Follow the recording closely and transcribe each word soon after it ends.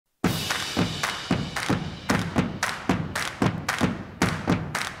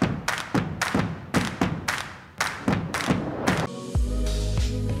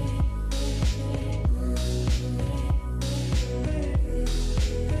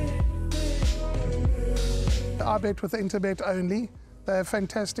I bet with Interbet only. They're a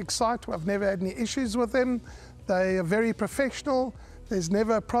fantastic site. I've never had any issues with them. They are very professional. There's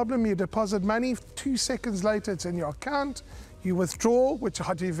never a problem. You deposit money, 2 seconds later it's in your account. You withdraw, which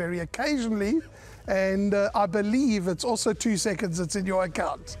I do very occasionally, and I believe it's also 2 seconds it's in your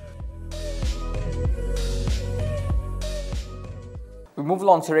account. We move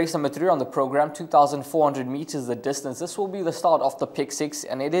along to race number 3 on the program, 2,400 meters the distance. This will be the start of the pick 6,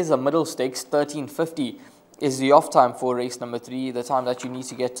 and it is a middle stakes. 13.50 is the off time for race number 3, the time that you need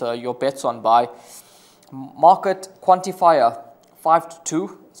to get your bets on by. Market quantifier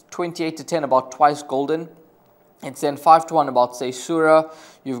 5-2, 28-10 about Twice Golden. It's then 5-1 about Seysura.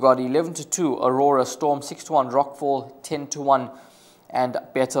 You've got 11-2 Aurora Storm, 6-1 Rockfall, 10-1 and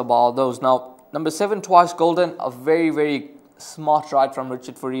Better Bar those. Now number 7 Twice Golden, a very smart ride from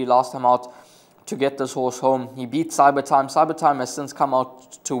Richard Fourie last time out to get this horse home. He beat Cybertime. Cybertime has since come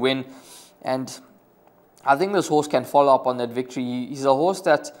out to win, and I think this horse can follow up on that victory. He's a horse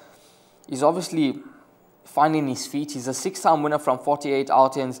that is obviously finding his feet. He's a 6-time winner from 48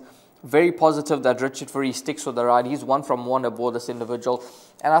 outings. Very positive that Richard Fourie sticks with the ride. He's 1 from 1 aboard this individual,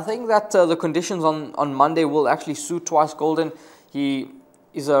 and I think that the conditions on Monday will actually suit Twice Golden. He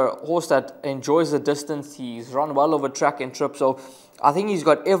is a horse that enjoys the distance. He's run well over track and trip, so I think he's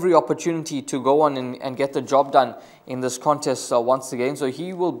got every opportunity to go on and get the job done in this contest once again. So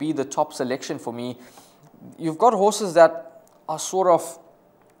he will be the top selection for me. You've got horses that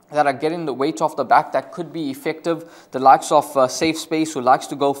are getting the weight off the back that could be effective. The likes of Safe Space, who likes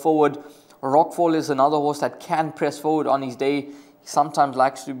to go forward. Rockfall is another horse that can press forward on his day. He sometimes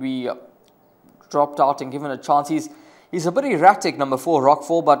likes to be dropped out and given a chance. He's a bit erratic, number 4,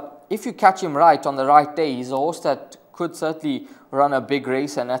 Rockfall, but if you catch him right on the right day, he's a horse that could certainly run a big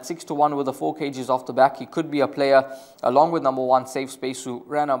race, and at 6-1 with the 4 kgs off the back, he could be a player, along with number 1, Safe Space, who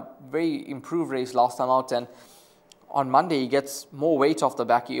ran a very improved race last time out, and on Monday he gets more weight off the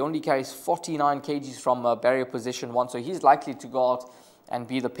back. He only carries 49 kgs from barrier position 1, so he's likely to go out and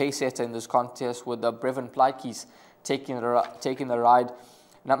be the pace setter in this contest, with Brevin Pleitjies taking the ride.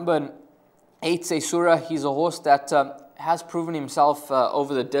 Number 8, Seysura, he's a horse that has proven himself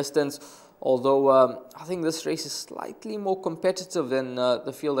over the distance, although I think this race is slightly more competitive than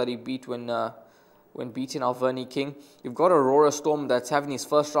the field that he beat when beating Alverny King. You've got Aurora Storm that's having his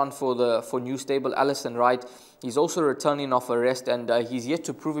first run for new stable Allison Wright. He's also returning off a rest, and he's yet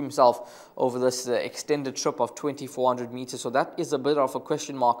to prove himself over this extended trip of 2,400 meters, so that is a bit of a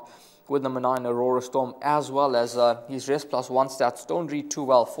question mark with number 9 Aurora Storm, as well as his rest plus 1 stats don't read too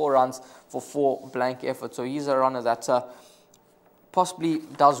well. 4 runs for 4 blank efforts, so he's a runner that possibly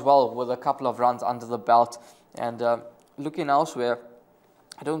does well with a couple of runs under the belt. And looking elsewhere,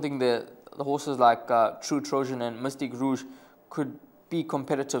 I don't think the horses like True Trojan and Mystic Rouge could be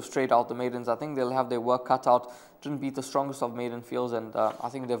competitive straight out the maidens. I think they'll have their work cut out. Didn't beat the strongest of maiden fields, and I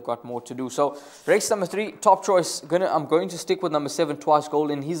think they've got more to do. So race number 3, top choice. I'm going to stick with number 7, Twice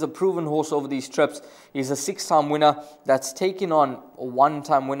Golden. He's a proven horse over these trips. He's a 6-time winner that's taken on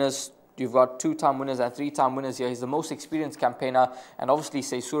 1-time winners. You've got 2-time winners and 3-time winners here. He's the most experienced campaigner, and obviously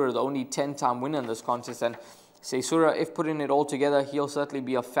Seysura, the only 10-time winner in this contest. And Seysura, if putting it all together, he'll certainly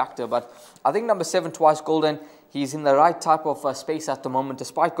be a factor. But I think number 7, Twice Golden, he's in the right type of space at the moment.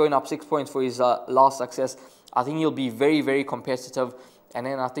 Despite going up 6 points for his last success, I think he'll be very competitive. And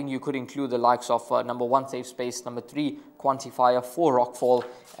then I think you could include the likes of number 1, Safe Space, number 3, Quantifier, 4, Rockfall,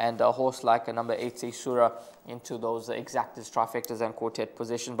 and a horse like a number 8, Seysura into those exactas, trifectas, and quartet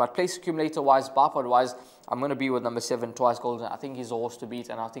positions. But place accumulator-wise, barpod-wise, I'm going to be with number 7, Twice Golden. I think he's a horse to beat,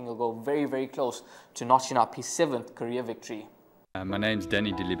 and I think he'll go very close to notching up his 7th career victory. My name's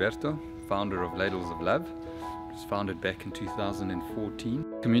Danny Diliberto, founder of Ladles of Love. It was founded back in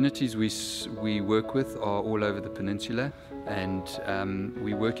 2014. Communities we work with are all over the peninsula, and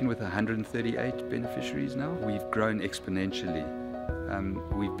we're working with 138 beneficiaries now. We've grown exponentially.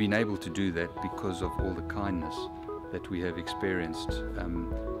 We've been able to do that because of all the kindness that we have experienced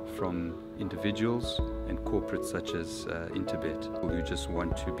from individuals and corporates such as Interbet, who just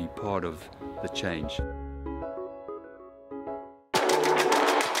want to be part of the change.